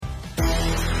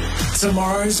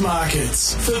Tomorrow's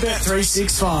markets for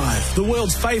Bet365, the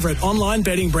world's favourite online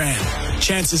betting brand.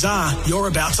 Chances are you're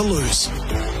about to lose. Well,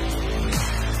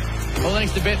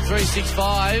 thanks to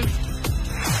Bet365.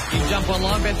 You can jump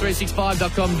online,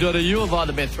 bet365.com.au or via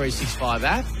the Bet365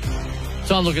 app. Time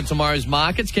to look at tomorrow's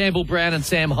markets. Campbell Brown and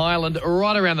Sam Hyland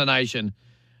right around the nation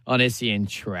on SEN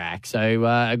Track. So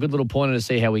a good little pointer to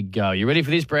see how we go. You ready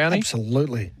for this, Brownie?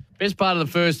 Absolutely. Best part of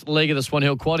the first leg of the Swan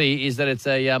Hill Quaddie is that it's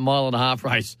a mile-and-a-half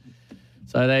race.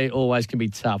 So they always can be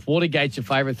tough. Watergate's your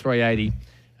favourite, 380.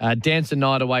 Dance a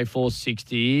Night Away,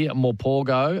 460.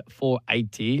 Morporgo,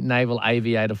 480. Naval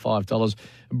Aviator, $5.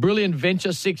 Brilliant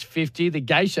Venture, 650. The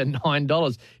Geisha,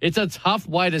 $9. It's a tough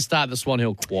way to start the Swan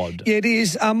Hill Quad. Yeah, it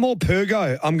is.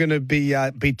 Morporgo, I'm going to be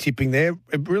tipping there.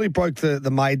 It really broke the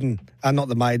maiden, not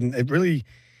the maiden. It really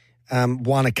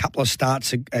won a couple of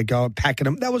starts ago at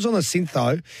Pakenham. That was on the synth,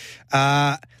 though.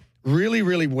 Really,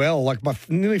 really well, like by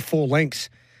nearly 4 lengths.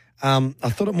 I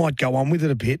thought it might go on with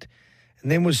it a bit, and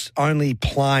then was only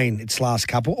playing its last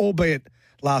couple, albeit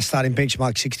last start in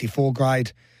benchmark 64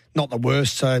 grade, not the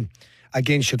worst. So,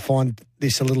 again, should find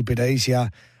this a little bit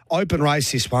easier. Open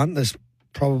race, this one. There's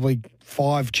probably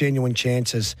 5 genuine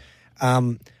chances.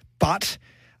 But I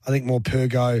think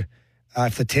Morporgo,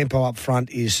 if the tempo up front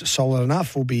is solid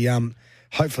enough, will be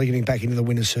hopefully getting back into the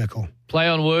winner's circle. Play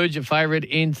on words, your favourite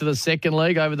into the second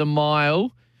leg over the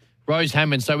mile. Rose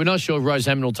Hammond. So we're not sure if Rose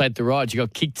Hammond will take the ride. She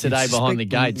got kicked today behind the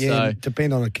gate. Yeah, so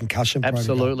depend on a concussion.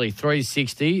 Absolutely.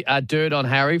 360. Dirt on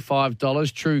Harry,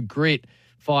 $5. True Grit,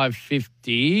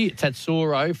 $5.50.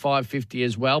 Tatsuro, $5.50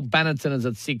 as well. Bannerton is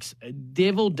at $6.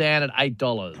 Devil down at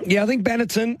 $8. Yeah, I think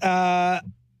Bannerton,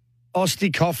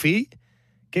 Osty Coffee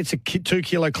gets a 2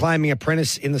 kilo claiming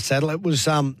apprentice in the saddle. It was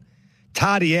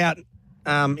tardy out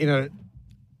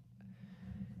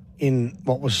in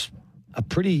what was a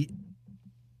pretty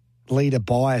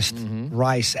leader-biased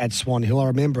race at Swan Hill. I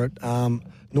remember it.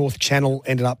 North Channel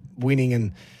ended up winning,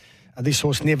 and this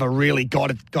horse never really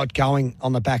got going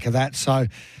on the back of that. So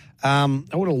I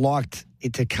would have liked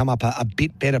it to come up a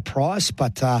bit better price,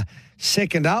 but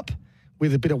second up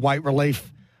with a bit of weight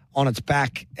relief on its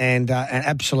back and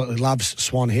absolutely loves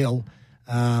Swan Hill.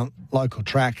 Local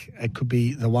track, it could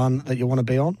be the one that you want to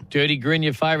be on. Dirty Grin,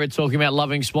 your favourite, talking about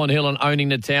loving Swan Hill and owning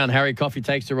the town. Harry Coffey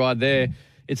takes the ride there.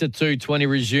 It's at $2.20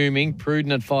 resuming.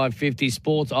 Prudent at $5.50.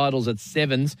 Sports Idols at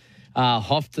 $7s.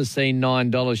 Hoff to see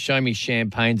 $9. Show Me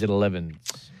Champagne's at $11.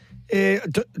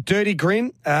 Dirty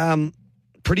Grin,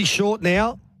 pretty short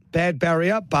now. Bad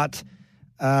barrier, but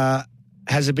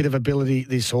has a bit of ability,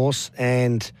 this horse.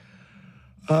 And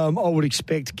I would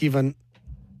expect, given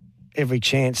every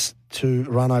chance, to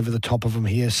run over the top of him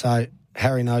here. So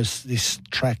Harry knows this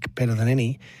track better than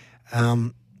any.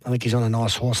 I think he's on a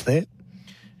nice horse there.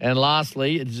 And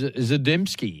lastly,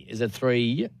 Zadimski is at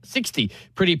 $3.60.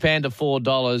 Pretty Panda,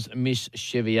 $4. Miss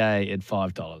Chevier at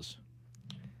 $5.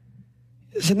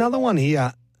 There's another one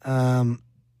here who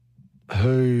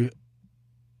I've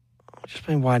just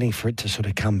been waiting for it to sort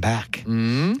of come back.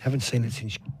 Haven't seen it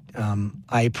since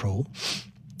April.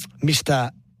 Mr.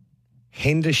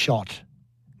 Hendershot.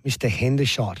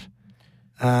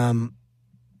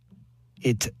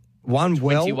 It won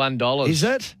well. $21. Is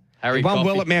it? Harry won Coffey.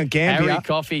 well at Mount Gambier. Harry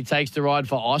Coffey takes the ride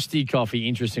for Osty Coffee,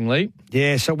 interestingly.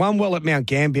 Yeah, so won well at Mount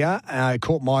Gambier.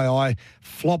 Caught my eye.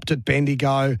 Flopped at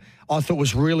Bendigo. I thought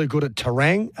was really good at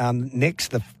Terang.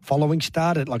 Next, the following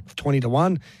start at like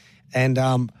 20-1.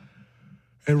 And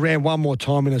ran one more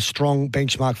time in a strong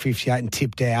benchmark 58 and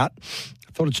tipped out.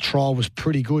 I thought its trial was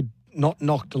pretty good. Not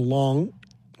knocked along.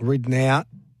 Ridden out.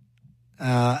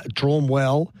 Drawn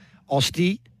well.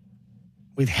 Osty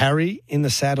with Harry in the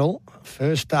saddle.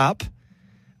 First up,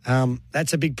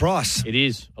 that's a big price. It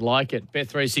is. I like it.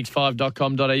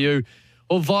 Bet365.com.au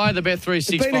or via the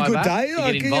Bet365 It's been a good app day. to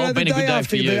get involved. Been a good day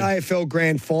for you. The AFL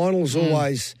Grand Finals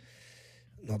always,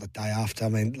 not the day after, I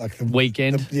mean, like the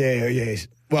weekend. Yeah.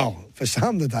 Well, for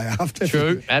some, the day after.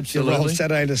 True, absolutely. You roll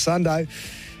Saturday to Sunday.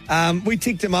 We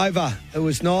ticked them over. It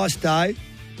was a nice day.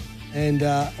 And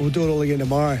we'll do it all again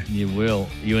tomorrow. You will.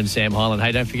 You and Sam Hyland.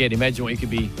 Hey, don't forget, imagine what you could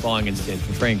be buying instead.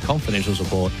 For free and confidential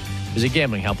support, visit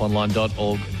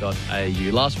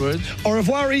gamblinghelponline.org.au. Last words? Au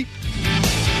revoir.